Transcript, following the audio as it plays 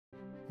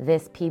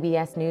This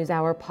PBS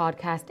NewsHour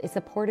podcast is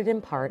supported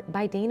in part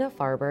by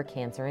Dana-Farber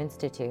Cancer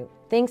Institute.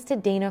 Thanks to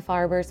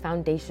Dana-Farber's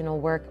foundational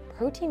work,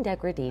 protein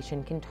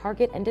degradation can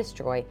target and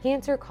destroy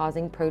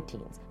cancer-causing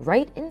proteins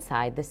right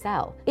inside the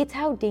cell. It's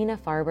how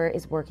Dana-Farber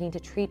is working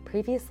to treat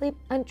previously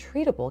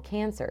untreatable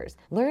cancers.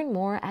 Learn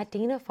more at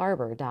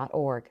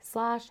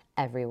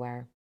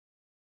danafarber.org/everywhere.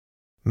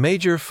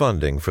 Major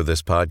funding for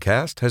this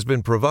podcast has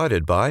been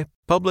provided by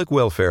Public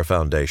Welfare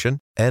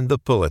Foundation and the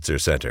Pulitzer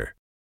Center.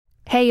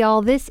 Hey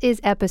y'all, this is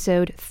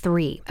episode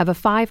 3 of a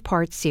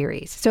 5-part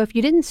series. So if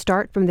you didn't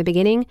start from the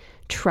beginning,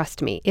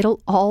 trust me, it'll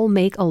all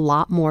make a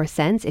lot more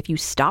sense if you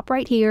stop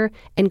right here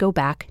and go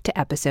back to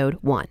episode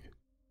 1.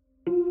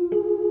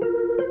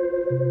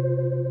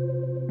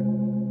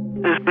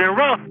 It's been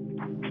rough.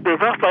 It's been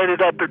rough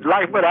fighting up in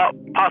life without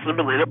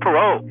possibility of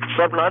parole.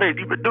 Something I didn't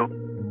even do.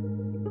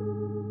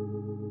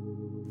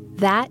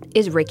 That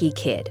is Ricky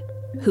Kidd,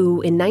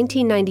 who in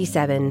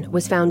 1997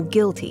 was found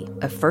guilty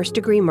of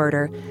first-degree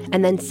murder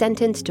and then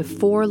sentenced to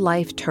 4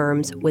 life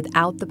terms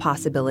without the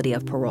possibility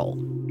of parole.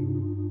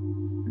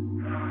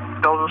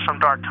 Those were some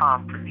dark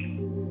times for me.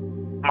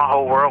 My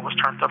whole world was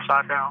turned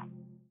upside down.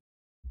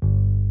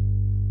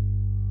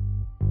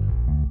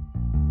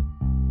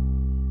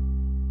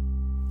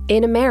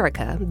 In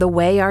America, the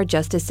way our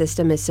justice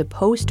system is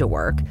supposed to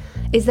work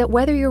is that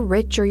whether you're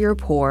rich or you're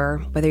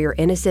poor, whether you're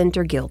innocent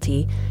or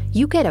guilty,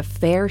 you get a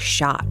fair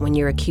shot when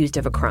you're accused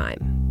of a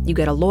crime. You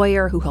get a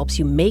lawyer who helps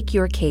you make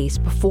your case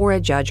before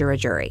a judge or a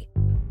jury.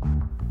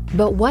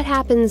 But what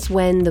happens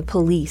when the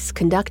police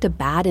conduct a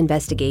bad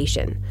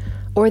investigation,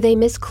 or they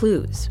miss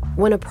clues,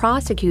 when a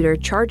prosecutor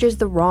charges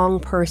the wrong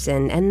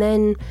person and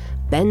then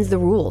bends the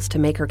rules to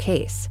make her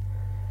case?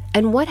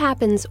 And what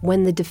happens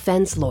when the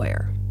defense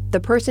lawyer, the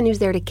person who's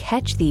there to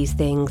catch these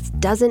things,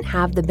 doesn't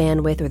have the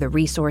bandwidth or the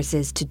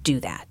resources to do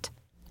that?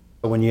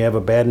 When you have a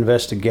bad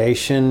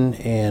investigation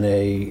and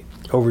a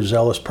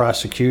overzealous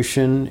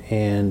prosecution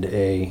and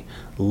a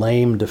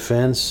lame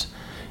defense,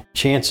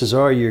 chances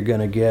are you're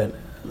going to get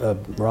a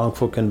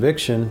wrongful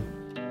conviction.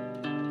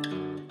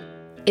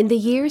 In the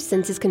years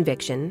since his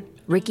conviction,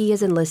 Ricky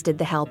has enlisted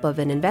the help of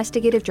an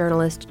investigative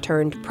journalist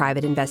turned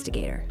private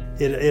investigator.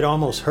 It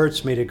almost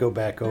hurts me to go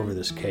back over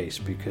this case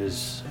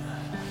because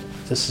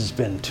this has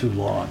been too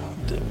long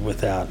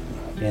without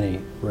any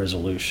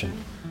resolution.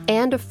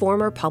 And a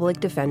former public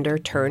defender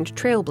turned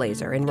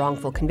trailblazer in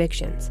wrongful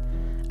convictions.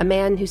 A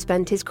man who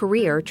spent his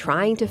career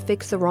trying to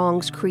fix the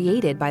wrongs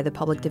created by the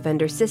public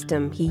defender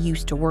system he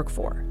used to work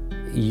for.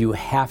 You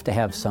have to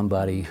have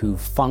somebody who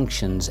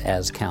functions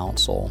as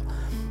counsel,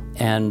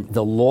 and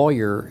the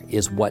lawyer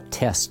is what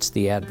tests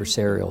the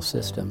adversarial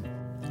system.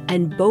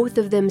 And both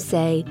of them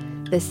say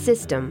the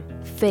system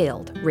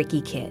failed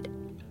Ricky Kidd.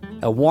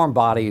 A warm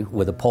body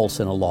with a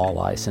pulse and a law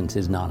license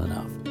is not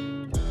enough.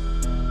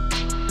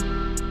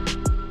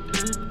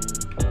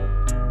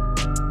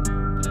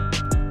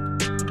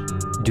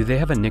 Do they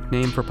have a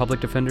nickname for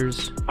public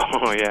defenders?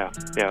 Oh, yeah.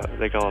 Yeah,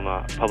 they call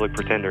them public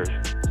pretenders.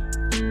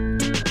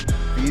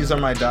 These are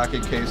my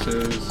docket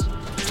cases.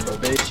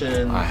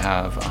 Probation. I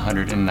have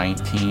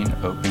 119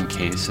 open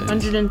cases.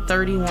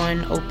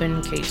 131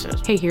 open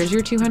cases. Hey, here's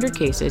your 200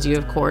 cases. You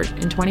have court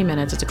in 20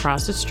 minutes. It's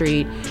across the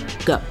street.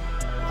 Go.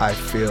 I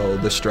feel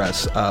the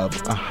stress of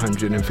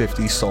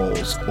 150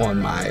 souls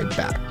on my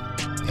back.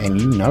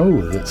 And you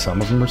know that some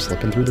of them are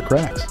slipping through the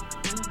cracks.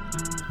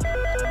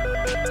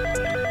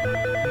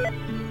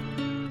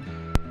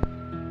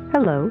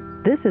 Hello,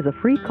 this is a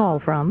free call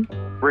from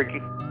Ricky.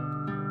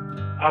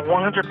 I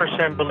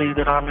 100% believe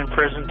that I'm in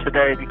prison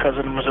today because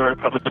of the Missouri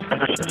Public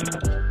Defender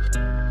System.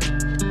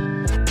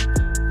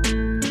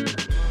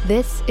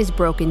 This is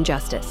Broken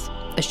Justice,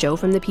 a show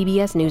from the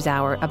PBS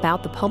NewsHour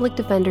about the public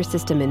defender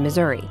system in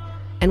Missouri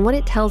and what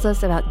it tells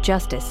us about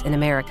justice in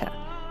America.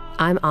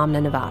 I'm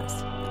Amna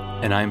Navaz.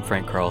 And I'm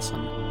Frank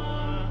Carlson.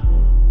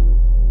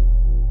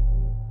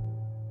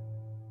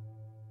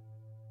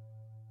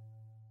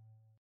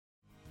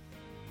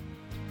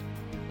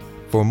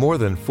 For more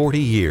than 40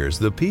 years,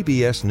 the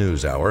PBS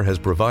NewsHour has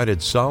provided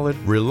solid,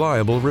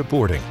 reliable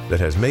reporting that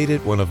has made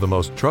it one of the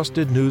most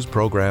trusted news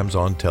programs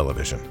on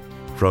television.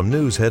 From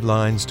news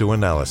headlines to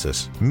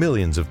analysis,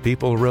 millions of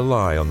people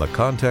rely on the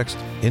context,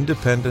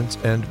 independence,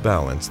 and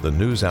balance the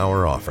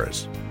NewsHour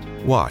offers.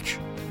 Watch,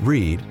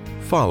 read,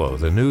 follow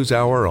the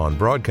NewsHour on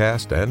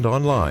broadcast and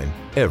online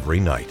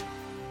every night.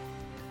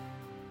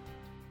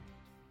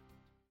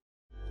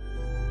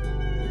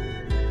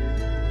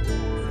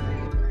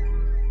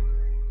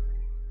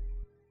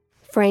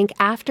 Frank,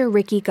 after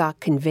Ricky got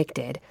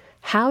convicted,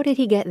 how did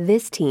he get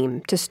this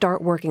team to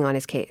start working on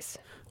his case?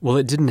 Well,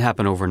 it didn't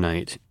happen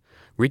overnight.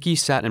 Ricky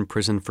sat in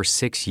prison for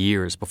 6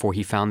 years before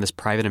he found this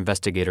private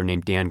investigator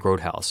named Dan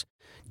Grothaus.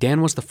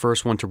 Dan was the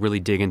first one to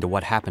really dig into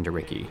what happened to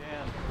Ricky.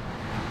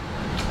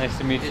 Nice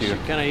to meet you.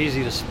 Kind of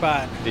easy to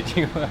spot. Did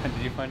you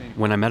find any?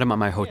 When I met him at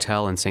my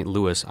hotel in St.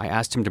 Louis, I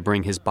asked him to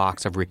bring his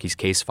box of Ricky's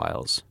case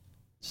files.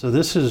 So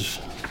this is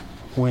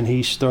when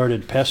he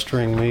started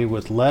pestering me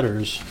with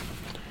letters,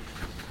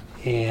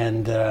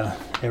 and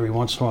every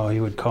once in a while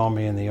he would call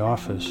me in the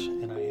office.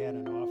 And I had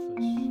an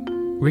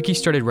office Ricky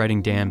started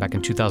writing Dan back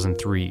in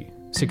 2003,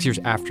 6 years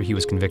after he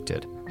was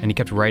convicted, and he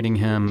kept writing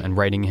him and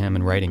writing him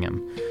and writing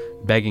him,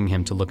 begging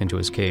him to look into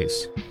his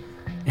case.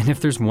 And if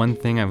there's one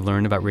thing I've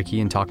learned about Ricky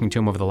in talking to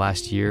him over the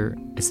last year,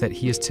 it's that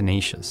he is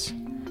tenacious.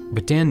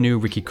 But Dan knew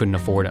Ricky couldn't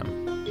afford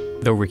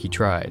him. Though Ricky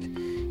tried,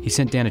 he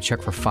sent Dan a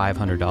check for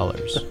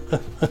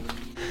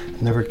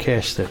 $500. Never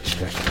cashed that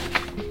check.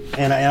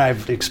 And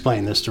I've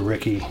explained this to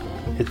Ricky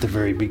at the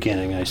very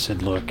beginning. I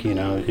said, look,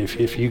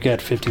 if you got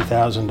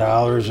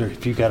 $50,000 or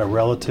if you got a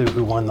relative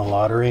who won the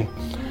lottery,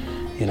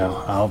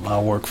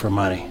 I'll work for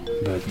money.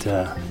 But,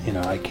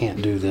 I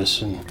can't do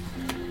this and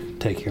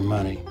take your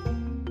money.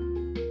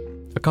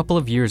 A couple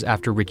of years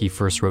after Ricky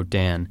first wrote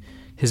Dan,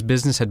 his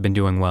business had been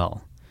doing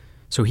well.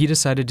 So he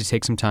decided to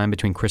take some time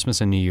between Christmas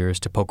and New Year's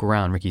to poke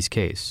around Ricky's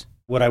case.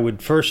 What I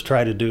would first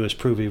try to do is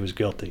prove he was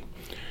guilty,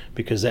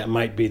 because that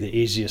might be the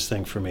easiest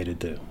thing for me to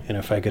do. And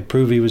if I could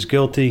prove he was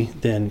guilty,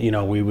 then,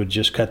 we would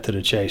just cut to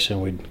the chase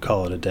and we'd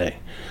call it a day.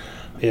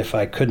 If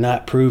I could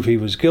not prove he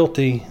was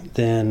guilty,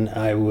 then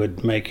I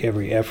would make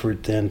every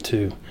effort then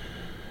to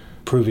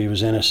prove he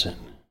was innocent.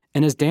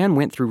 And as Dan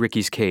went through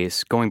Ricky's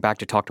case, going back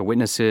to talk to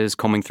witnesses,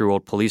 combing through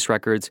old police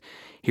records,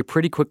 he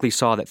pretty quickly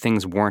saw that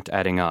things weren't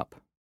adding up.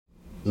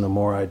 And the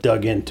more I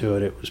dug into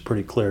it, it was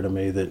pretty clear to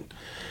me that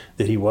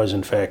he was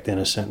in fact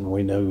innocent, and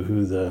we knew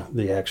who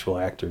the actual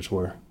actors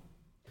were.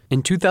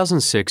 In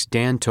 2006,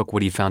 Dan took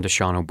what he found to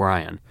Sean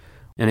O'Brien.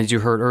 And as you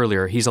heard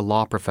earlier, he's a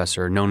law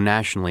professor known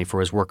nationally for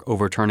his work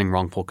overturning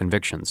wrongful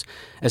convictions,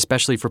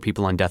 especially for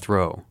people on death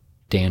row.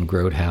 Dan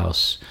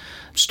Grothaus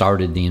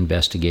started the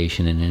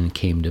investigation and then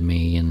came to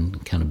me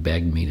and kind of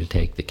begged me to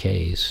take the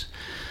case.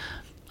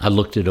 I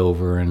looked it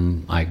over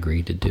and I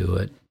agreed to do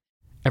it.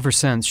 Ever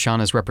since, Sean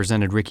has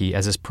represented Ricky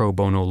as his pro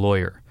bono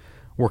lawyer,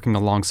 working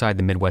alongside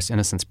the Midwest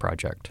Innocence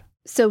Project.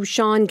 So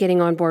Sean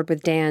getting on board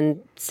with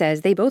Dan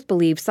says they both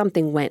believe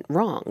something went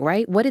wrong,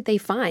 right? What did they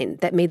find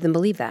that made them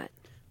believe that?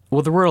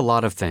 Well, there were a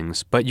lot of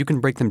things, but you can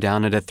break them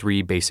down into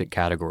 3 basic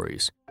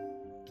categories.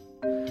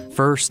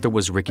 First, there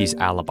was Ricky's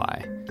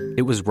alibi.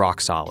 It was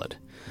rock solid.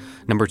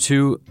 Number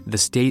 2, the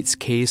state's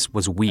case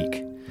was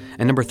weak.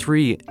 And number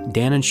 3,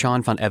 Dan and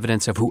Sean found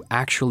evidence of who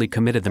actually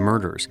committed the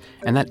murders,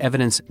 and that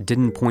evidence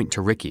didn't point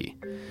to Ricky.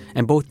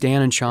 And both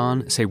Dan and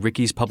Sean say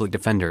Ricky's public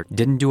defender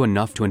didn't do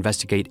enough to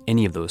investigate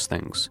any of those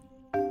things.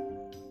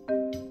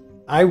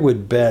 I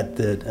would bet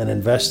that an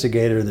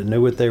investigator that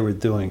knew what they were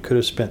doing could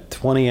have spent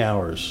 20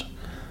 hours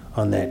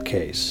on that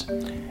case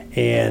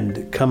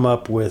and come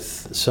up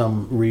with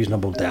some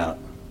reasonable doubt.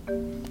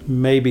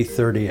 Maybe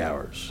 30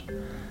 hours.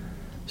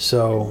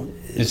 So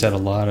is that a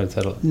lot?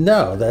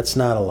 No, that's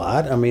not a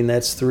lot. I mean,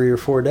 that's 3 or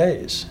 4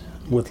 days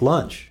with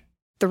lunch.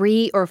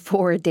 3 or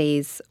 4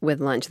 days with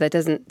lunch. That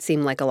doesn't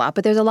seem like a lot,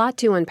 but there's a lot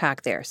to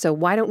unpack there. So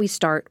why don't we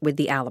start with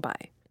the alibi?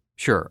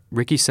 Sure.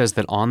 Ricky says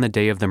that on the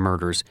day of the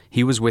murders,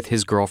 he was with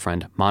his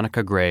girlfriend,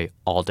 Monica Gray,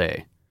 all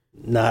day.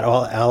 Not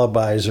all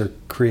alibis are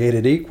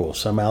created equal.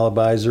 Some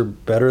alibis are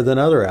better than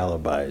other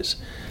alibis.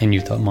 And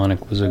you thought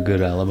Monica was a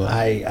good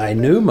alibi? I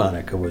knew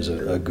Monica was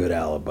a good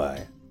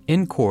alibi.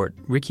 In court,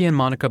 Ricky and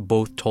Monica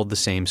both told the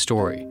same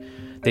story.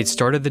 They'd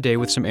started the day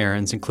with some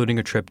errands, including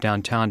a trip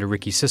downtown to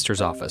Ricky's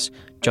sister's office,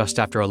 just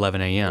after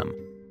 11 a.m.,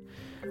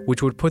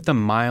 which would put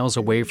them miles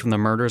away from the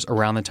murders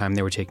around the time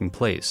they were taking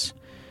place.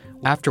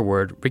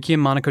 Afterward, Ricky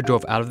and Monica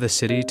drove out of the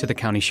city to the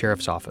county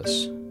sheriff's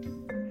office.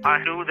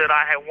 I knew that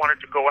I had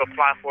wanted to go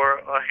apply for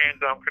a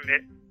handgun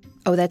permit.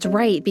 Oh, that's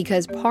right,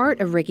 because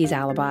part of Ricky's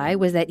alibi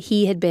was that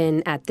he had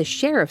been at the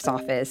sheriff's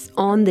office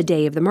on the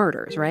day of the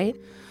murders, right?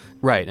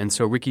 Right, and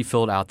so Ricky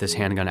filled out this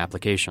handgun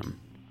application.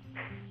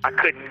 I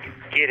couldn't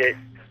get it.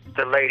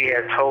 The lady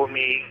had told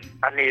me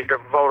I needed a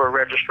voter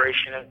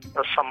registration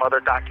or some other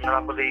document,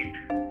 I believe.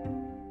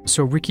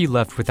 So Ricky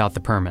left without the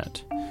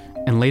permit.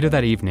 And later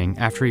that evening,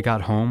 after he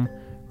got home,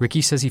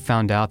 Ricky says he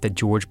found out that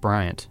George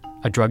Bryant,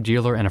 a drug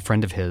dealer and a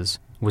friend of his,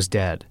 was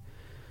dead.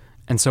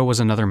 And so was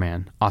another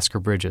man, Oscar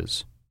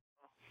Bridges.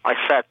 I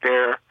sat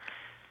there,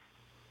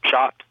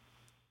 shocked.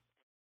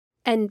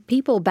 And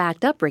people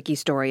backed up Ricky's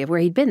story of where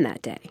he'd been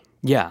that day.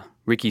 Yeah,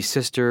 Ricky's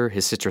sister,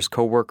 his sister's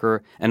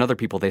coworker, and other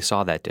people they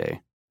saw that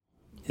day.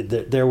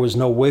 There was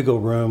no wiggle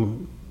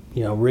room.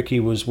 Ricky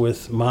was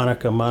with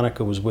Monica.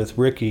 Monica was with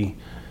Ricky,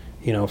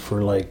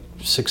 for like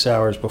 6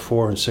 hours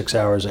before and 6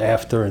 hours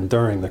after and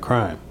during the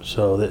crime.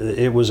 So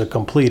it was a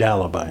complete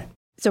alibi.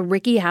 So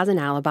Ricky has an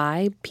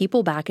alibi.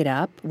 People back it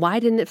up. Why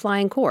didn't it fly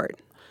in court?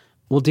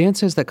 Well, Dan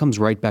says that comes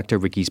right back to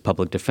Ricky's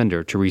public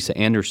defender, Teresa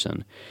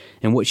Anderson,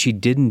 and what she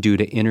didn't do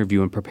to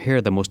interview and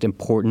prepare the most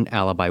important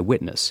alibi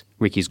witness,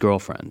 Ricky's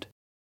girlfriend.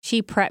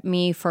 She prepped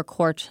me for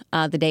court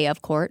the day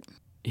of court.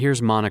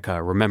 Here's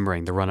Monica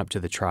remembering the run-up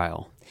to the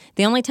trial.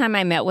 The only time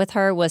I met with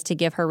her was to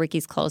give her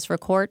Ricky's clothes for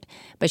court,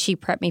 but she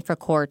prepped me for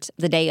court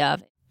the day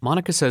of.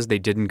 Monica says they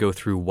didn't go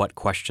through what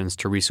questions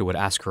Teresa would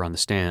ask her on the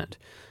stand,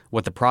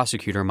 what the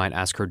prosecutor might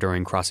ask her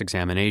during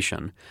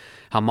cross-examination,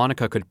 how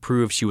Monica could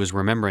prove she was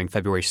remembering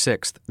February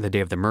 6th, the day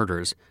of the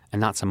murders,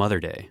 and not some other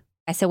day.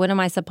 I said, what am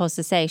I supposed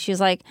to say? She was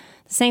like,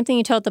 the same thing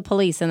you told the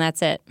police, and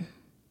that's it.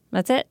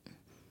 That's it.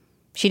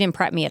 She didn't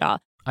prep me at all.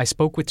 I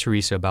spoke with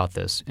Teresa about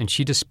this, and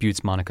she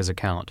disputes Monica's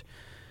account.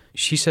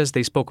 She says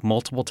they spoke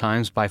multiple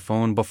times by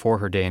phone before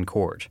her day in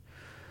court.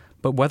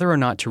 But whether or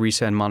not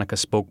Teresa and Monica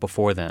spoke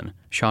before then,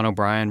 Sean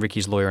O'Brien,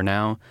 Ricky's lawyer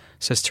now,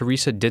 says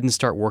Teresa didn't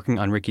start working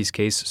on Ricky's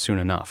case soon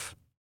enough.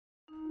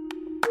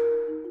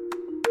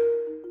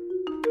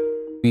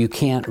 You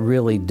can't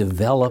really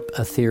develop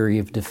a theory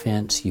of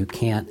defense. You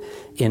can't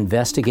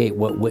investigate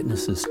what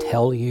witnesses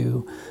tell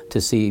you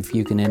to see if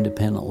you can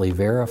independently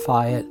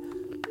verify it.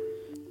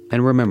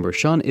 And remember,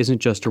 Sean isn't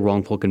just a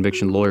wrongful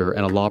conviction lawyer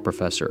and a law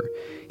professor.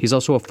 He's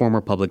also a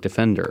former public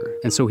defender,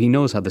 and so he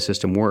knows how the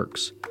system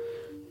works.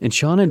 And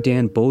Sean and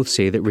Dan both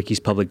say that Ricky's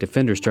public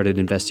defender started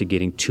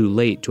investigating too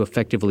late to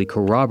effectively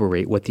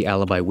corroborate what the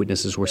alibi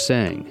witnesses were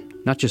saying.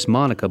 Not just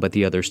Monica, but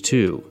the others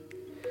too.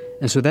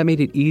 And so that made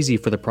it easy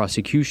for the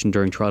prosecution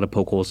during trial to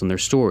poke holes in their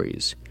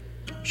stories.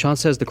 Sean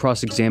says the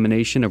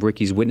cross-examination of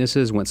Ricky's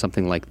witnesses went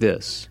something like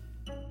this.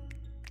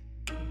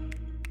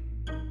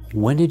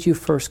 When did you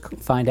first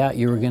find out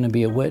you were going to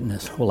be a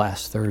witness? Well,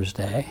 last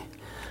Thursday.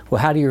 Well,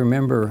 how do you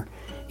remember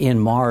in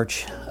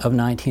March of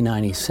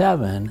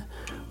 1997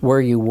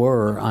 where you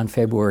were on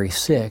February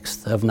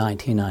 6th of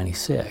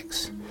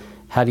 1996?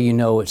 How do you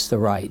know it's the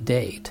right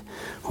date?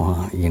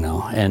 Well,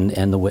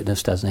 and the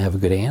witness doesn't have a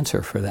good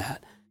answer for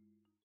that.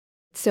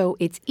 So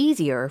it's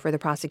easier for the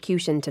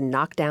prosecution to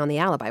knock down the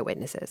alibi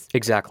witnesses.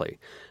 Exactly.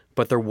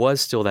 But there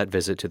was still that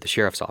visit to the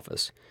sheriff's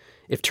office.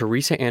 If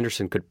Teresa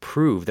Anderson could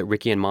prove that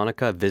Ricky and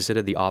Monica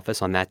visited the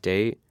office on that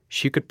day,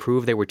 she could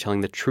prove they were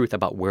telling the truth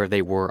about where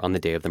they were on the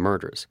day of the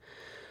murders.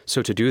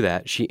 So to do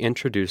that, she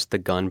introduced the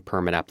gun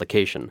permit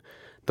application,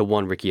 the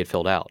one Ricky had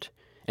filled out.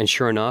 And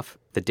sure enough,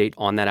 the date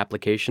on that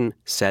application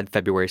said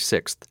February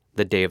 6th,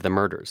 the day of the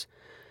murders.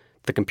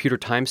 The computer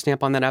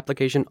timestamp on that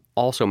application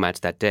also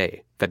matched that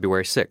day,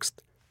 February 6th.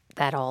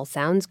 That all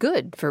sounds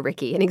good for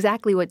Ricky and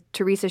exactly what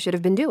Teresa should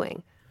have been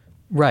doing.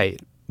 Right.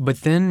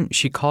 But then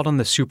she called on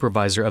the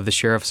supervisor of the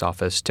sheriff's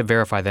office to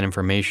verify that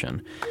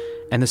information.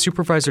 And the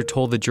supervisor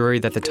told the jury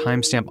that the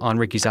timestamp on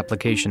Ricky's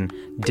application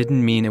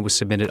didn't mean it was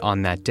submitted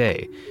on that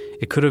day.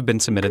 It could have been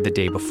submitted the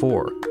day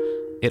before.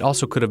 It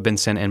also could have been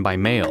sent in by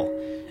mail.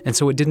 And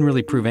so it didn't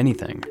really prove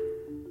anything.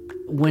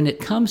 When it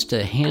comes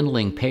to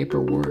handling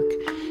paperwork,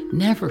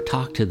 never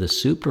talk to the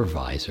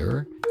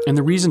supervisor. And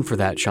the reason for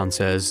that, Sean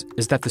says,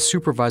 is that the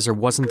supervisor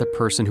wasn't the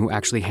person who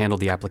actually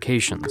handled the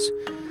applications.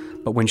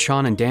 But when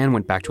Sean and Dan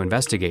went back to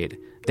investigate,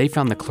 they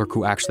found the clerk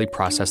who actually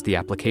processed the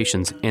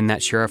applications in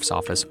that sheriff's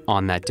office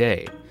on that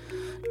day.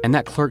 And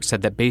that clerk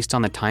said that based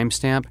on the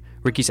timestamp,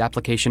 Ricky's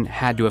application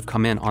had to have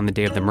come in on the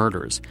day of the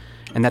murders,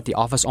 and that the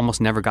office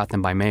almost never got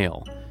them by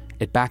mail.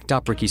 It backed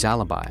up Ricky's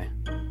alibi.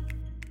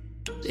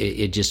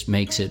 It just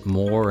makes it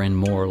more and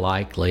more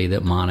likely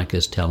that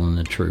Monica's telling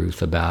the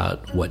truth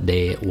about what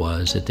day it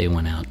was that they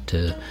went out to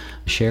the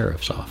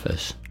sheriff's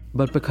office.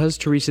 But because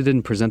Teresa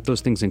didn't present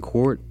those things in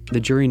court, the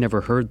jury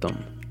never heard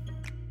them.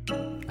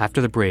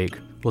 After the break,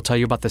 we'll tell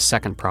you about the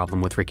second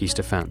problem with Ricky's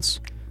defense,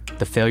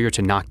 the failure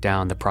to knock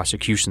down the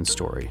prosecution's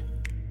story.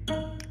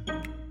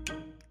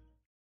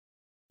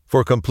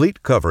 For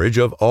complete coverage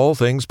of all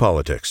things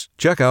politics,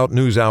 check out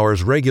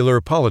NewsHour's regular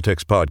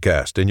politics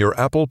podcast in your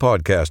Apple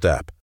Podcast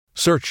app.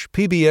 Search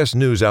PBS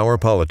NewsHour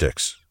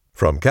Politics.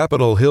 From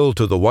Capitol Hill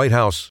to the White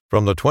House,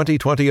 from the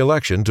 2020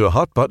 election to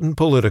hot-button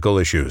political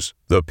issues,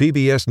 the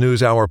PBS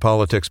NewsHour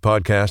Politics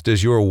podcast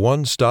is your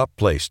one-stop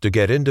place to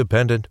get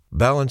independent,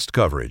 balanced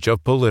coverage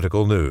of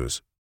political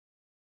news.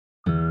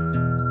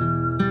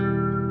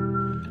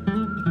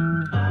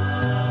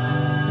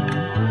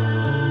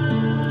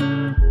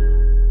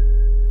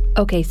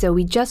 Okay, so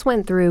we just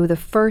went through the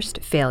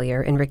first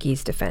failure in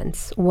Ricky's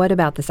defense. What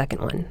about the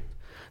second one?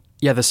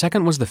 Yeah, the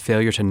second was the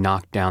failure to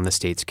knock down the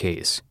state's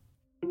case.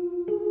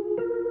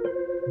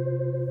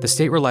 The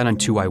state relied on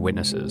two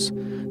eyewitnesses.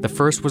 The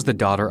first was the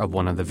daughter of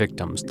one of the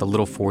victims, the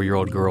little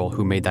 4-year-old girl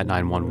who made that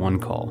 911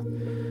 call.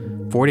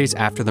 4 days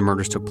after the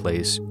murders took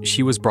place,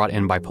 she was brought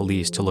in by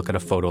police to look at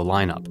a photo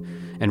lineup,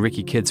 and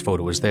Ricky Kidd's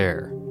photo was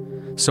there.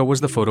 So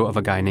was the photo of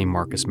a guy named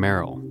Marcus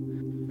Merrill.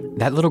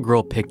 That little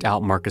girl picked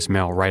out Marcus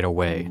Merrill right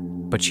away,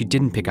 but she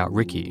didn't pick out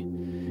Ricky.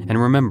 And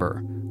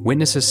remember,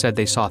 witnesses said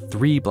they saw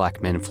 3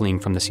 black men fleeing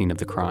from the scene of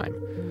the crime.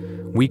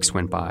 Weeks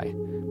went by.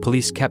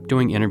 Police kept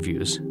doing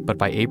interviews, but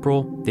by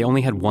April, they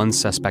only had one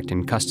suspect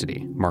in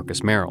custody,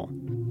 Marcus Merrill.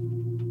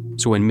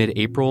 So in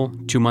mid-April,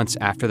 2 months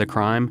after the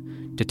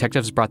crime,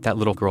 detectives brought that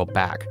little girl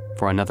back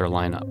for another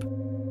lineup.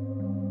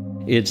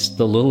 It's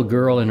the little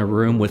girl in a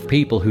room with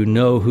people who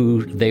know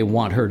who they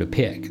want her to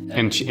pick.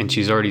 And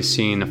she's already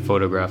seen a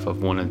photograph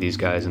of one of these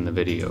guys in the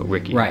video,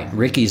 Ricky. Right.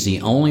 Ricky's the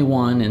only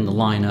one in the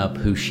lineup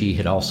who she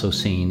had also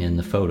seen in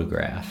the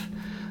photograph.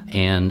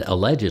 And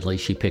allegedly,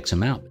 she picks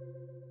him out.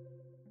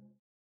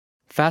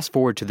 Fast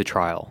forward to the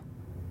trial.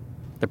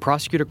 The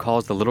prosecutor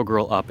calls the little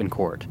girl up in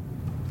court.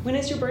 When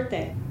is your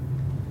birthday?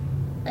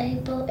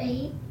 April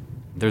 8th.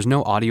 There's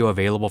no audio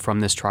available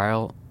from this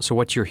trial, so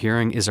what you're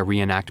hearing is a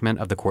reenactment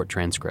of the court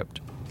transcript.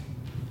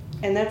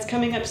 And that's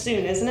coming up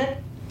soon, isn't it?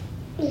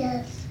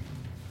 Yes.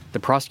 The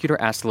prosecutor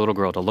asked the little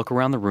girl to look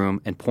around the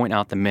room and point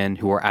out the men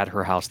who were at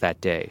her house that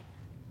day.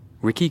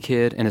 Ricky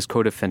Kidd and his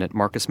co-defendant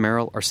Marcus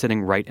Merrill are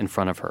sitting right in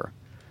front of her.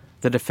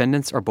 The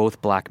defendants are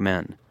both black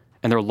men,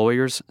 and their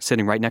lawyers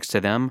sitting right next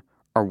to them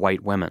are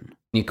white women.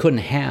 You couldn't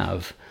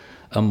have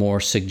a more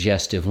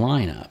suggestive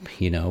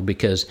lineup,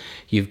 because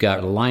you've got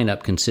a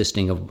lineup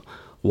consisting of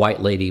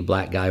white lady,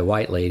 black guy,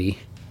 white lady.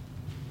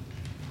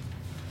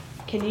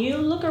 Can you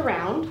look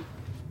around,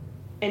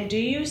 and do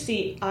you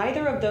see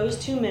either of those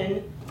two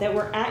men that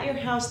were at your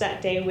house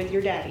that day with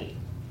your daddy?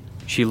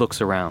 She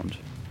looks around.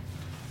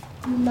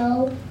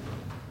 No.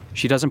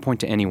 She doesn't point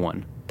to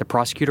anyone. The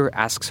prosecutor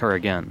asks her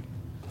again.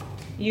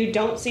 You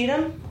don't see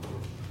them?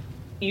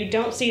 You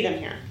don't see them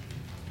here?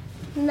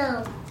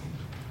 No.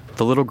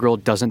 The little girl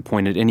doesn't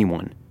point at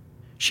anyone.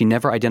 She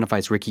never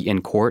identifies Ricky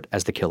in court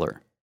as the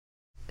killer.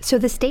 So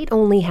the state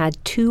only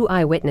had 2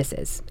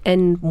 eyewitnesses,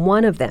 and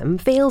one of them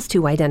fails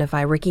to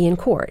identify Ricky in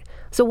court.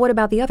 So what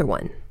about the other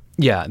one?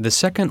 Yeah, the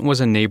second was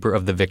a neighbor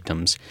of the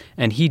victims,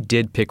 and he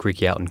did pick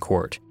Ricky out in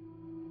court.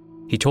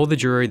 He told the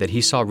jury that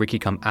he saw Ricky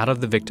come out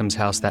of the victim's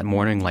house that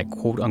morning like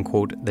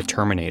quote-unquote the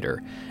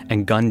Terminator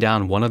and gun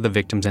down one of the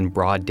victims in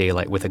broad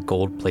daylight with a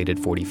gold-plated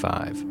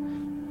 .45.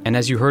 And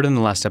as you heard in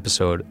the last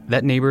episode,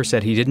 that neighbor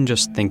said he didn't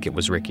just think it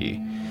was Ricky.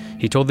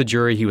 He told the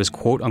jury he was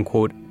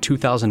quote-unquote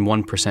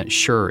 2001%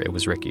 sure it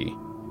was Ricky.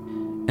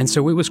 And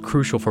so it was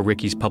crucial for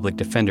Ricky's public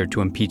defender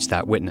to impeach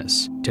that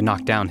witness, to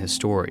knock down his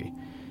story.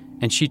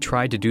 And she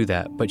tried to do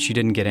that, but she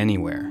didn't get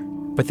anywhere.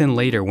 But then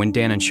later, when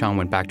Dan and Sean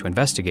went back to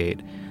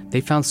investigate, they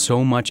found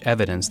so much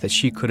evidence that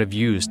she could have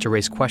used to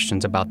raise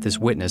questions about this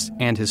witness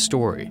and his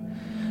story,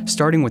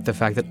 starting with the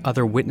fact that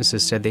other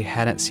witnesses said they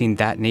hadn't seen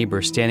that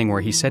neighbor standing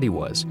where he said he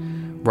was,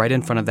 right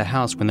in front of the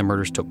house when the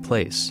murders took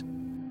place.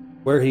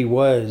 Where he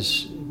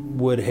was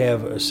would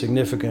have a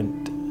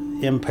significant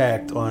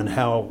impact on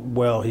how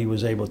well he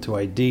was able to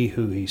ID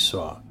who he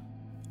saw.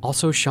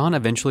 Also, Sean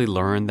eventually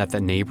learned that the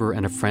neighbor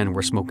and a friend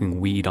were smoking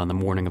weed on the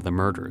morning of the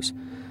murders.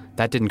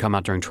 That didn't come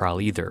out during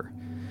trial either.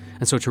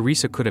 And so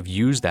Teresa could have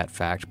used that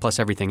fact, plus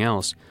everything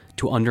else,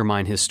 to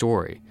undermine his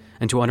story,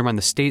 and to undermine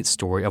the state's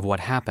story of what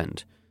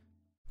happened.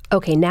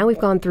 Okay, now we've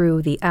gone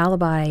through the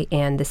alibi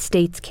and the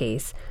state's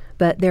case,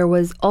 but there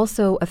was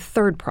also a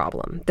third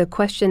problem, the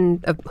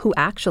question of who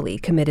actually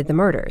committed the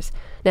murders.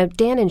 Now,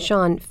 Dan and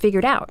Sean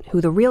figured out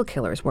who the real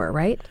killers were,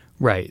 right?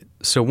 Right.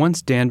 So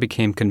once Dan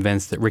became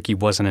convinced that Ricky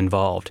wasn't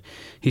involved,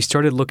 he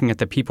started looking at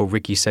the people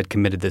Ricky said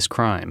committed this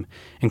crime,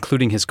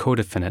 including his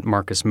co-defendant,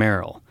 Marcus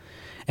Merrill.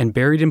 And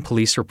buried in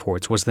police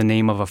reports was the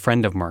name of a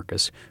friend of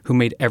Marcus who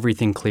made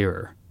everything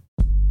clearer.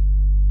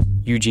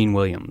 Eugene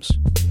Williams.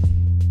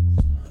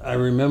 I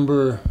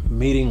remember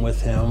meeting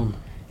with him.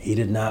 He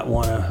did not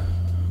want to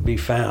be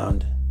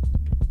found.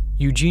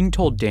 Eugene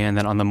told Dan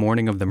that on the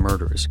morning of the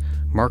murders,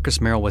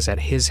 Marcus Merrill was at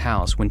his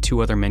house when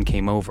 2 other men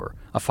came over,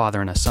 a father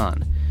and a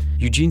son.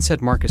 Eugene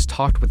said Marcus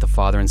talked with the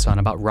father and son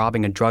about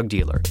robbing a drug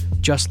dealer,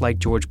 just like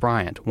George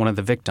Bryant, one of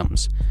the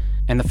victims.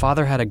 And the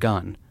father had a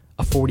gun,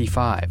 a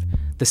 .45,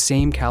 the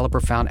same caliber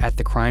found at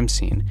the crime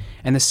scene,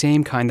 and the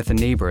same kind that the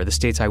neighbor, the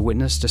state's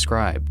eyewitness,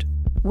 described.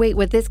 Wait,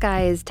 what this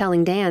guy is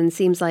telling Dan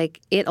seems like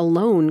it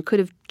alone could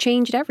have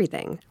changed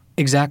everything.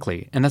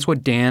 Exactly, and that's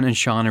what Dan and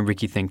Sean and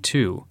Ricky think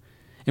too.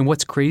 And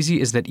what's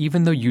crazy is that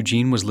even though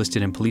Eugene was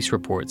listed in police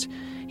reports,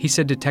 he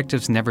said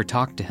detectives never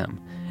talked to him,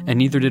 and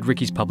neither did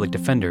Ricky's public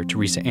defender,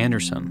 Teresa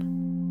Anderson.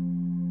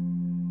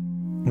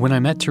 When I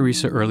met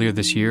Teresa earlier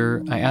this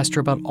year, I asked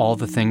her about all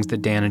the things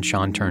that Dan and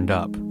Sean turned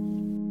up.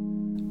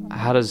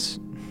 How does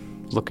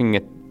looking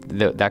at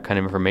that kind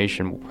of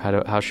information,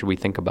 how should we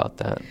think about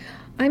that?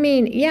 I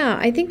mean, yeah,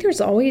 I think there's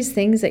always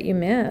things that you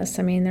miss.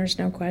 I mean, there's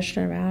no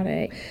question about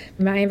it.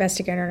 My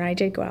investigator and I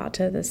did go out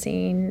to the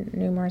scene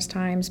numerous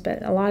times,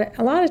 but a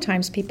lot of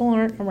times people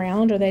aren't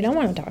around or they don't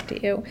want to talk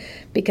to you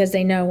because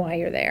they know why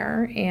you're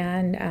there,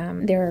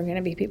 and there are going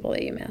to be people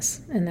that you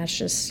miss, and that's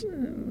just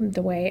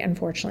the way,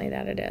 unfortunately,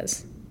 that it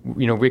is.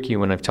 You know, Ricky,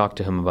 when I've talked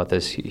to him about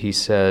this, he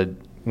said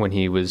when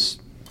he was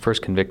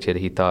first convicted,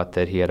 he thought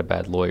that he had a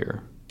bad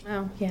lawyer.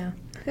 Oh, yeah.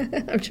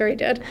 I'm sure he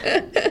did.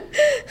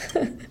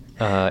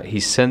 But he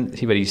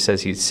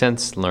says he's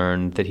since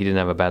learned that he didn't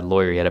have a bad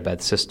lawyer, he had a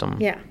bad system.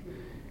 Yeah.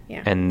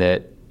 And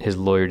that his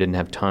lawyer didn't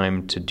have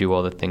time to do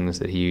all the things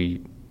that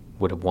he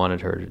would have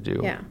wanted her to do.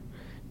 Yeah.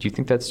 Do you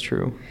think that's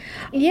true?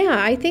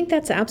 Yeah, I think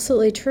that's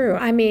absolutely true.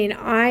 I mean,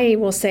 I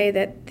will say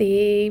that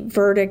the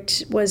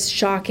verdict was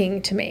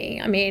shocking to me.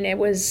 I mean, it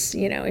was,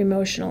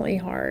 emotionally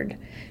hard.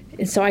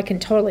 And so I can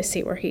totally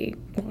see where he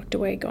walked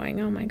away going,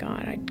 oh my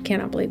God, I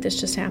cannot believe this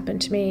just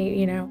happened to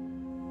me,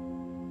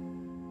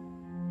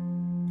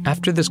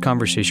 After this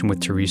conversation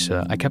with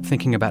Teresa, I kept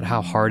thinking about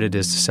how hard it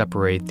is to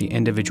separate the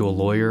individual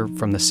lawyer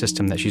from the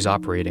system that she's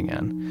operating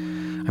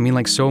in. I mean,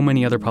 like so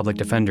many other public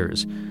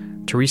defenders,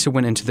 Teresa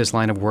went into this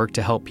line of work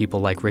to help people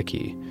like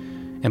Ricky.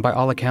 And by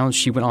all accounts,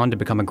 she went on to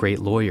become a great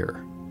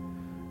lawyer.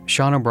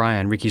 Sean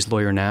O'Brien, Ricky's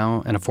lawyer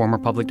now, and a former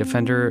public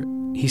defender,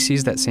 he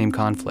sees that same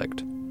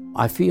conflict.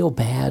 I feel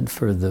bad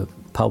for the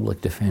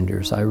public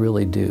defenders, I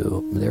really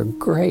do. They're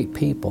great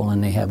people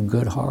and they have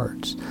good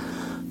hearts.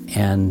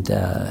 And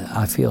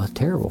I feel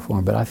terrible for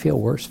them, but I feel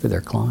worse for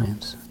their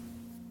clients.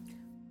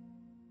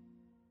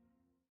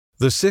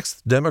 The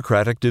 6th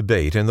Democratic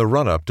debate in the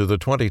run-up to the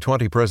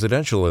 2020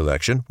 presidential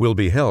election will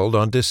be held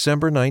on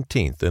December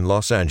 19th in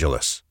Los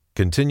Angeles,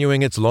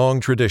 continuing its long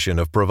tradition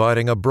of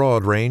providing a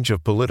broad range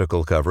of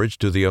political coverage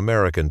to the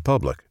American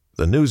public.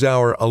 The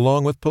NewsHour,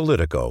 along with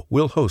Politico,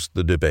 will host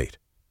the debate.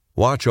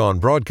 Watch on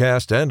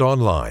broadcast and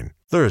online,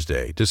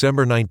 Thursday,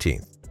 December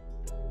 19th.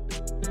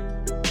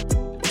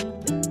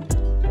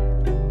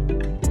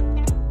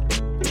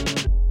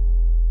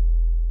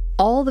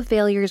 All the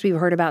failures we've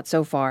heard about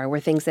so far were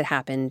things that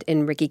happened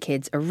in Ricky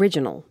Kidd's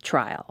original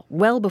trial,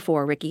 well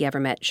before Ricky ever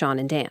met Sean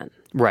and Dan.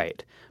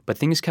 Right. But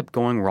things kept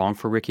going wrong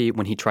for Ricky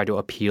when he tried to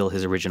appeal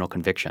his original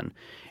conviction,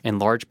 in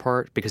large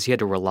part because he had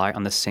to rely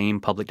on the same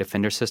public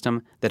defender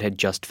system that had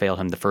just failed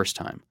him the first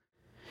time.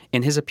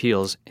 In his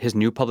appeals, his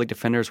new public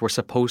defenders were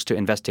supposed to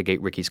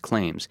investigate Ricky's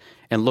claims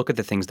and look at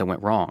the things that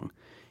went wrong.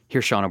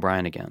 Here's Sean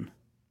O'Brien again.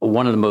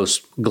 One of the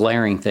most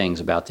glaring things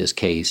about this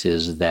case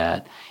is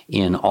that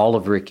in all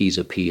of Ricky's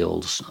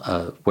appeals,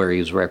 where he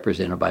was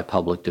represented by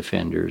public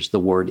defenders, the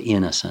word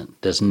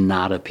innocent does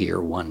not appear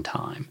one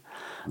time.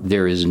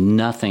 There is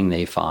nothing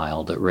they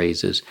file that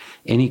raises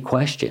any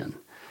question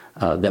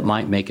that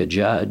might make a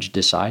judge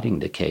deciding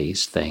the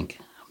case think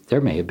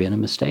there may have been a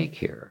mistake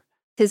here.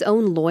 His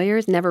own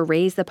lawyers never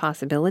raised the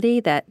possibility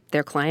that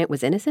their client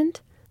was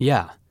innocent?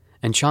 Yeah.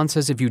 And Sean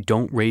says if you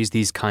don't raise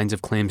these kinds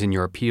of claims in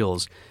your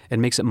appeals, it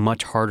makes it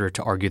much harder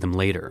to argue them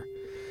later.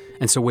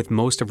 And so with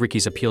most of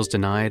Ricky's appeals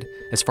denied,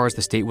 as far as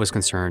the state was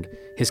concerned,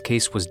 his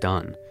case was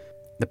done.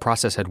 The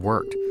process had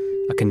worked.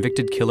 A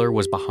convicted killer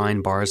was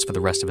behind bars for the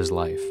rest of his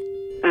life.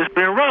 It's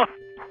been rough.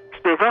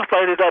 It's been rough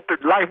finding out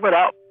that life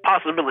without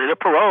possibility of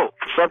parole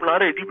for something I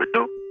didn't even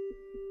do.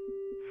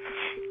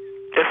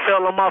 It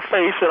fell on my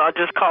face, and I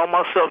just called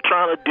myself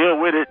trying to deal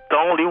with it the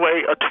only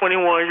way a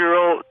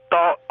 21-year-old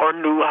thought or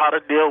knew how to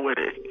deal with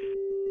it.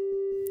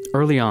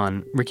 Early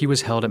on, Ricky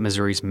was held at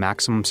Missouri's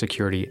maximum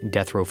security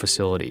death row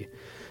facility,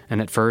 and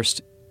at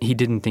first, he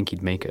didn't think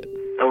he'd make it.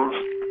 It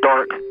was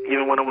dark,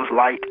 even when it was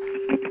light.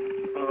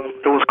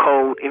 It was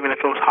cold, even if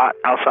it was hot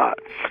outside.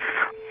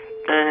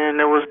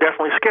 And it was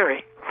definitely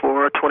scary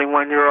for a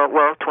 21-year-old,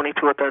 well,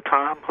 22 at that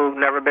time, who'd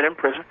never been in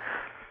prison.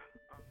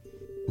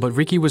 But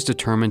Ricky was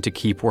determined to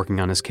keep working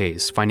on his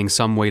case, finding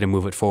some way to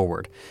move it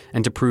forward,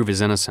 and to prove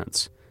his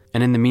innocence.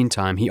 And in the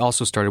meantime, he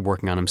also started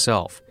working on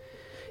himself.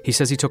 He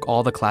says he took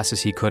all the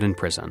classes he could in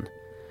prison.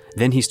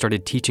 Then he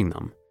started teaching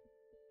them.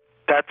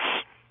 That's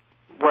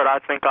what I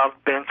think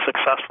I've been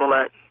successful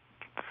at,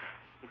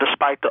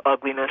 despite the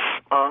ugliness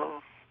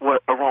of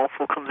what a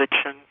wrongful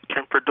conviction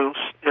can produce.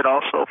 It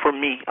also, for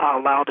me, I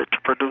allowed it to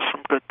produce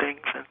some good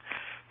things and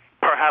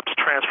perhaps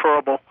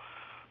transferable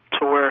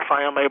to where if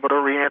I am able to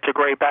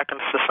reintegrate back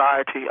into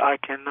society, I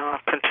can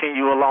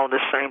continue along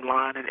this same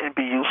line and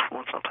be useful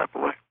in some type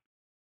of way.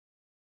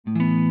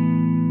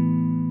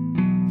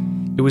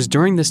 It was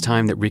during this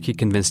time that Ricky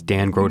convinced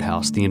Dan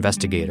Grothaus, the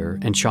investigator,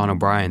 and Sean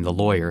O'Brien, the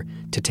lawyer,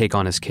 to take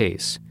on his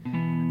case.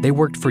 They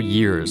worked for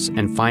years,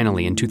 and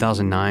finally, in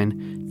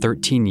 2009,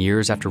 13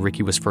 years after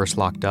Ricky was first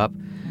locked up,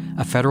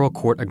 a federal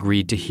court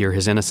agreed to hear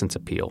his innocence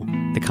appeal,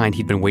 the kind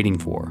he'd been waiting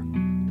for.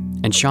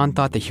 And Sean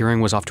thought the hearing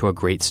was off to a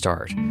great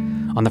start.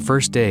 On the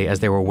first day, as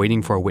they were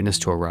waiting for a witness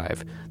to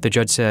arrive, the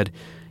judge said,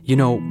 "You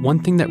know, one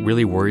thing that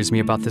really worries me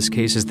about this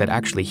case is that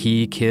actually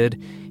he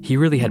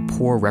really had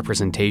poor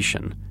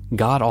representation.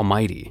 God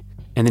almighty."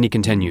 And then he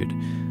continued,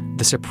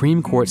 "The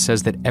Supreme Court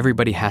says that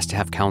everybody has to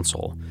have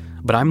counsel,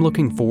 but I'm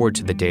looking forward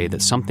to the day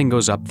that something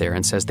goes up there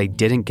and says they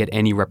didn't get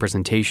any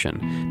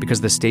representation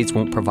because the states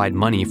won't provide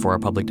money for our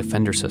public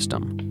defender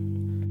system."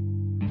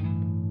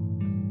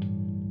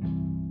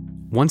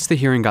 Once the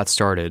hearing got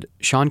started,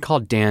 Sean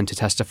called Dan to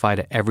testify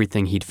to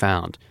everything he'd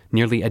found,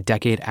 nearly a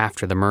decade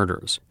after the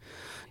murders.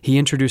 He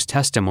introduced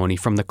testimony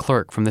from the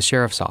clerk from the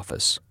sheriff's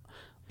office.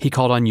 He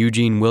called on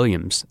Eugene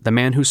Williams, the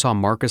man who saw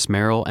Marcus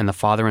Merrill and the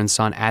father and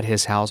son at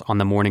his house on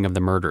the morning of the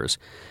murders,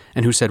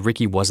 and who said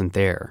Ricky wasn't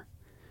there.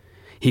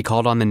 He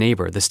called on the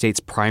neighbor, the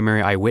state's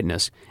primary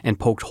eyewitness, and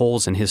poked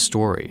holes in his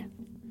story.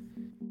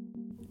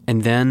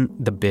 And then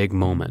the big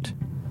moment.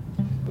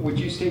 Would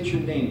you state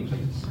your name,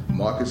 please?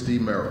 Marcus D.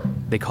 Merrill.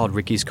 They called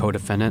Ricky's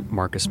co-defendant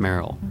Marcus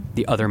Merrill,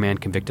 the other man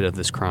convicted of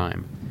this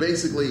crime.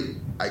 Basically,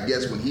 I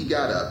guess when he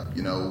got up,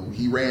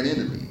 he ran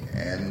into me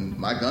and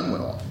my gun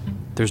went off.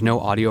 There's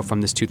no audio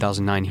from this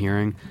 2009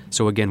 hearing,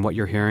 so again, what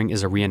you're hearing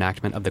is a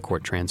reenactment of the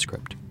court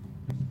transcript.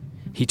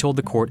 He told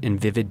the court in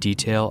vivid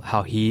detail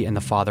how he and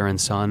the father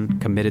and son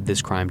committed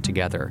this crime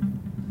together.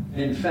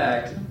 In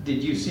fact,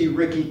 did you see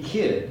Ricky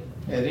Kidd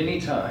at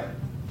any time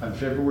on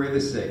February the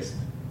 6th,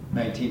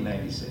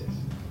 1996?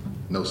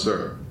 No,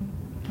 sir.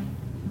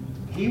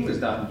 He was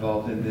not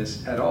involved in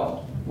this at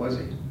all, was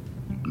he?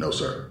 No,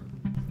 sir.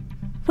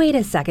 Wait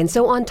a second.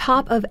 So on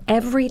top of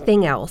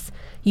everything else,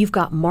 you've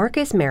got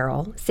Marcus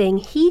Merrill saying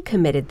he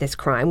committed this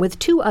crime with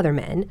two other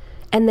men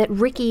and that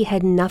Ricky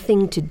had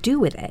nothing to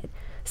do with it.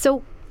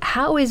 So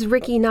how is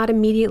Ricky not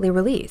immediately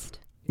released?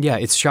 Yeah,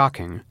 it's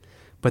shocking.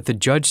 But the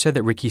judge said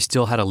that Ricky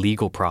still had a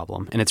legal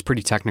problem, and it's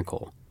pretty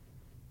technical.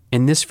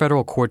 In this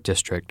federal court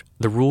district,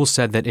 the rules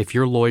said that if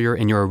your lawyer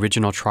in your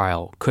original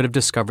trial could have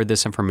discovered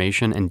this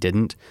information and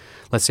didn't,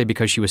 let's say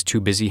because she was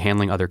too busy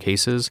handling other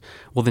cases,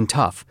 well then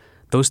tough.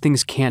 Those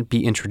things can't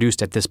be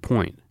introduced at this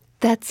point.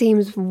 That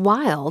seems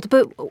wild.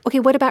 But, okay,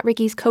 what about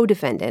Ricky's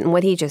co-defendant and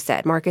what he just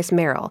said, Marcus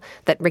Merrill,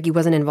 that Ricky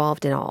wasn't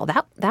involved in all?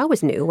 That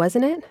was new,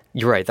 wasn't it?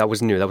 You're right, that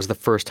was new. That was the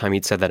first time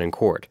he'd said that in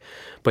court.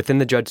 But then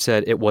the judge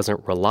said it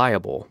wasn't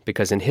reliable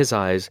because in his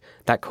eyes,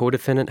 that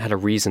co-defendant had a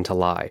reason to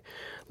lie,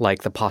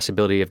 like the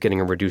possibility of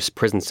getting a reduced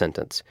prison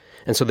sentence.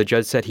 And so the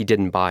judge said he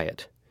didn't buy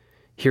it.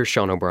 Here's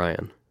Sean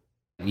O'Brien.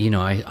 You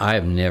know, I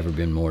have never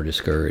been more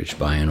discouraged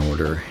by an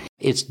order.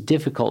 It's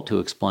difficult to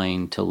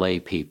explain to lay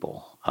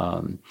people.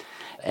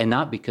 And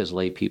not because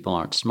lay people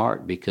aren't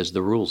smart, because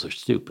the rules are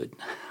stupid.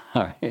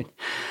 All right.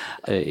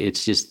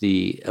 It's just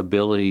the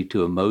ability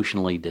to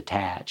emotionally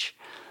detach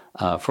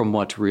from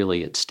what's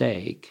really at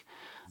stake,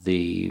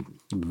 the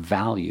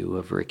value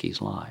of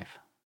Ricky's life.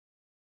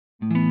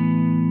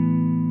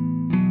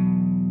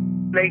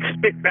 They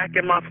spit back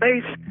in my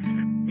face.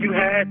 You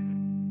had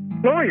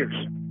lawyers.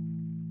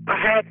 I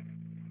had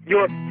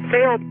your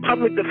failed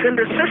public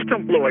defender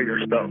system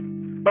lawyers, though.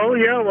 Oh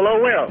yeah, well, oh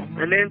well,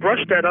 and then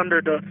brush that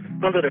under the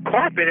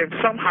carpet, and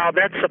somehow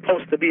that's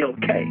supposed to be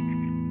okay.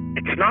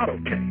 It's not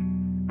okay,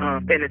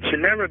 and it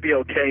should never be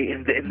okay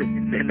in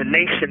the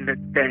nation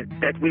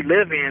that we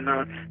live in.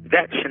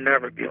 That should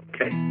never be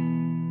okay.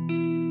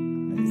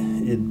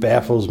 It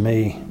baffles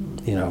me,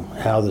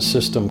 how the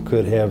system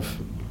could have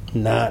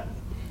not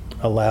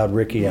allowed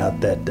Ricky out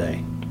that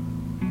day.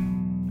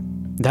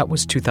 That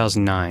was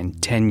 2009,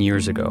 10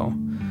 years ago.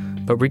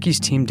 But Ricky's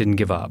team didn't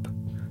give up.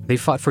 They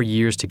fought for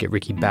years to get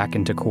Ricky back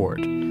into court.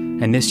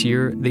 And this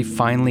year, they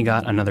finally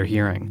got another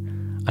hearing.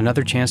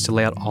 Another chance to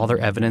lay out all their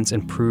evidence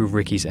and prove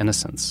Ricky's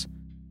innocence.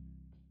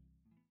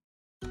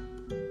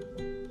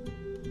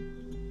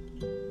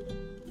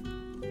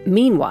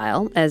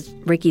 Meanwhile, as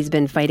Ricky's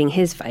been fighting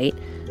his fight,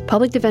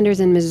 public defenders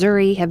in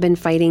Missouri have been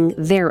fighting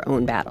their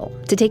own battle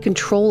to take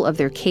control of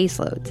their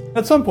caseloads.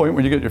 At some point,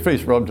 when you get your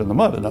face rubbed in the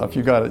mud enough,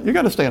 you got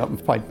to stand up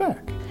and fight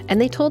back. And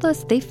they told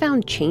us they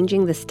found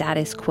changing the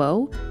status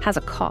quo has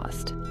a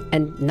cost,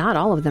 and not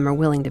all of them are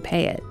willing to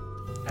pay it.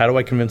 How do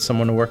I convince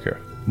someone to work here?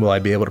 Will I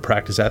be able to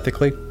practice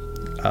ethically?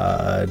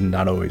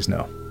 Not always,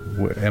 no.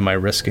 Am I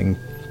risking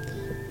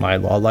my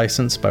law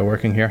license by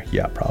working here?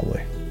 Yeah,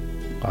 probably.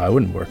 I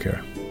wouldn't work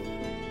here.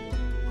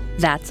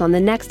 That's on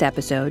the next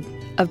episode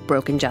of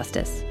Broken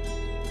Justice.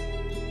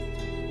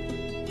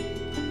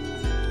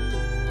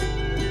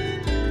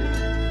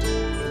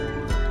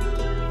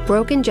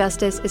 Broken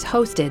Justice is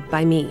hosted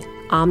by me,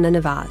 Amna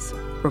Nawaz,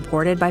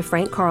 reported by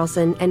Frank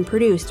Carlson and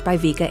produced by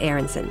Vika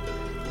Aronson,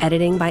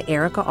 editing by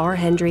Erica R.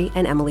 Hendry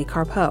and Emily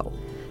Carpeau,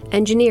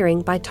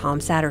 engineering by Tom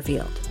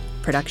Satterfield,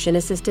 production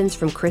assistance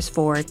from Chris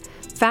Ford,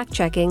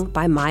 fact-checking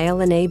by Maya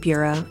Lene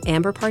Bura,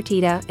 Amber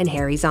Partita, and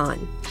Harry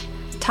Zahn.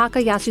 Taka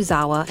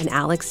Yasuzawa and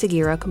Alex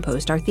Segura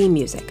composed our theme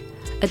music.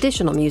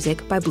 Additional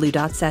music by Blue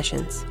Dot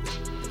Sessions.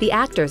 The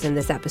actors in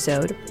this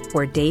episode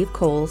were Dave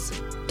Coles,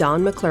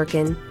 Don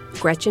McClurkin,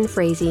 Gretchen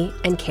Frazee,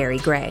 and Carrie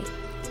Gray.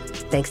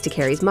 Thanks to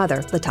Carrie's mother,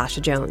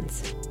 Latasha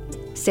Jones.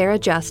 Sarah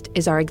Just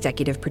is our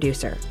executive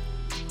producer.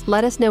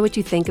 Let us know what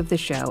you think of the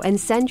show and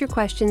send your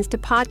questions to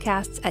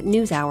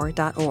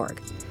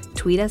podcasts@newshour.org.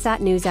 Tweet us at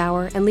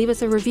NewsHour and leave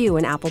us a review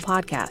in Apple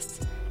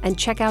Podcasts. And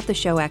check out the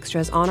show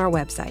extras on our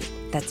website.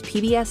 That's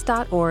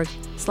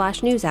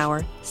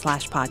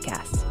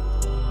pbs.org/newshour/podcasts.